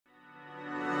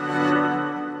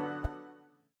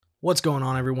What's going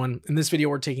on, everyone? In this video,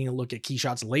 we're taking a look at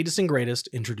KeyShot's latest and greatest,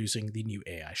 introducing the new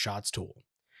AI Shots tool.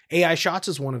 AI Shots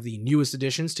is one of the newest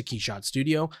additions to KeyShot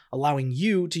Studio, allowing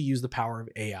you to use the power of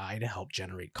AI to help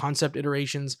generate concept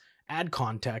iterations, add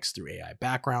context through AI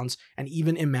backgrounds, and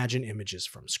even imagine images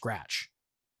from scratch.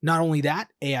 Not only that,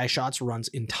 AI Shots runs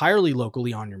entirely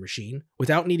locally on your machine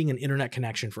without needing an internet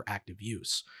connection for active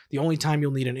use. The only time you'll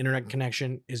need an internet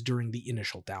connection is during the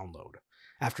initial download.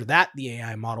 After that, the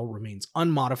AI model remains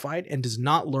unmodified and does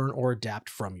not learn or adapt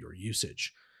from your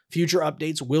usage. Future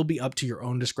updates will be up to your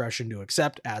own discretion to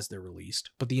accept as they're released,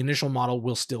 but the initial model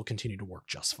will still continue to work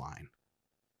just fine.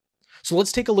 So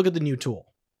let's take a look at the new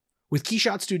tool. With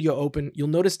KeyShot Studio open, you'll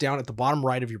notice down at the bottom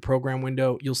right of your program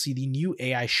window, you'll see the new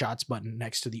AI Shots button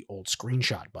next to the old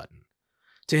Screenshot button.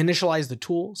 To initialize the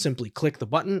tool, simply click the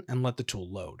button and let the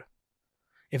tool load.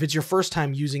 If it's your first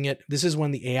time using it, this is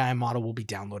when the AI model will be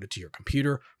downloaded to your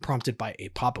computer, prompted by a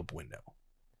pop-up window.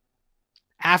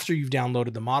 After you've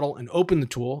downloaded the model and opened the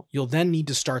tool, you'll then need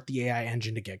to start the AI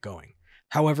engine to get going.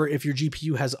 However, if your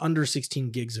GPU has under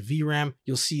 16 gigs of VRAM,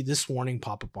 you'll see this warning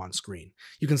pop up on screen.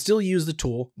 You can still use the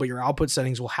tool, but your output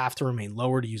settings will have to remain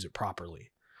lower to use it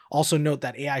properly. Also note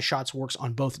that AI Shots works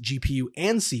on both GPU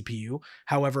and CPU.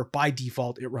 However, by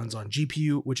default, it runs on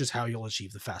GPU, which is how you'll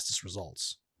achieve the fastest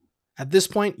results. At this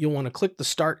point, you'll want to click the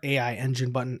Start AI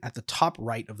Engine button at the top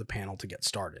right of the panel to get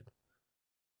started.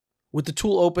 With the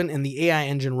tool open and the AI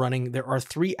engine running, there are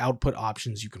three output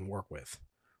options you can work with.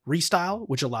 Restyle,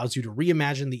 which allows you to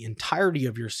reimagine the entirety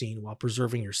of your scene while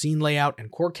preserving your scene layout and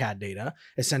core CAD data,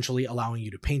 essentially allowing you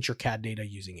to paint your CAD data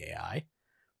using AI.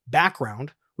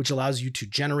 Background, which allows you to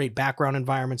generate background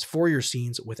environments for your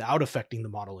scenes without affecting the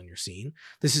model in your scene.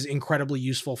 This is incredibly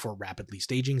useful for rapidly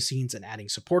staging scenes and adding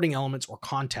supporting elements or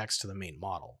context to the main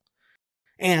model.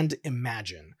 And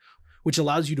Imagine, which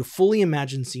allows you to fully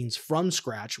imagine scenes from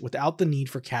scratch without the need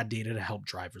for CAD data to help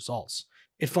drive results.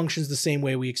 It functions the same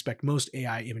way we expect most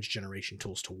AI image generation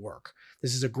tools to work.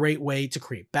 This is a great way to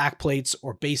create backplates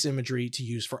or base imagery to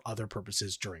use for other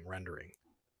purposes during rendering.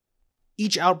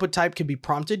 Each output type can be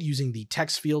prompted using the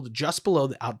text field just below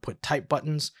the output type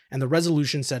buttons, and the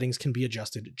resolution settings can be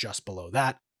adjusted just below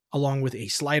that, along with a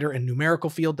slider and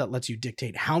numerical field that lets you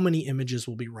dictate how many images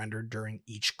will be rendered during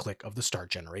each click of the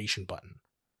Start Generation button.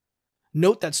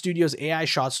 Note that Studio's AI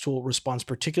Shots tool responds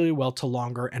particularly well to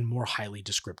longer and more highly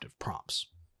descriptive prompts.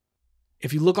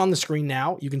 If you look on the screen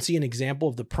now, you can see an example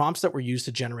of the prompts that were used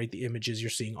to generate the images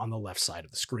you're seeing on the left side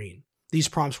of the screen. These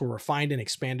prompts were refined and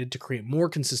expanded to create more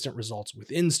consistent results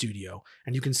within Studio,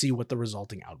 and you can see what the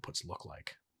resulting outputs look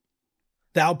like.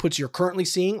 The outputs you're currently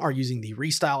seeing are using the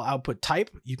Restyle output type.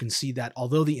 You can see that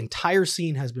although the entire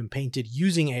scene has been painted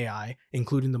using AI,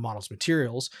 including the model's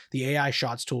materials, the AI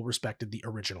Shots tool respected the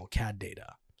original CAD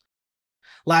data.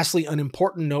 Lastly, an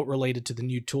important note related to the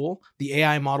new tool: the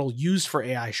AI model used for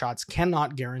AI Shots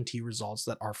cannot guarantee results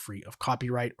that are free of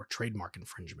copyright or trademark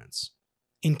infringements.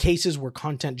 In cases where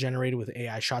content generated with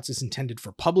AI Shots is intended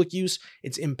for public use,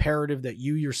 it's imperative that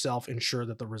you yourself ensure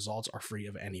that the results are free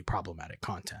of any problematic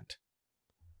content.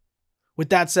 With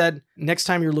that said, next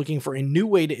time you're looking for a new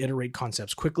way to iterate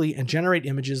concepts quickly and generate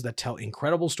images that tell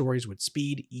incredible stories with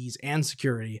speed, ease, and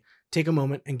security, take a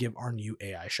moment and give our new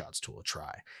AI Shots tool a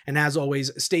try. And as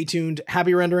always, stay tuned,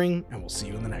 happy rendering, and we'll see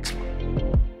you in the next one.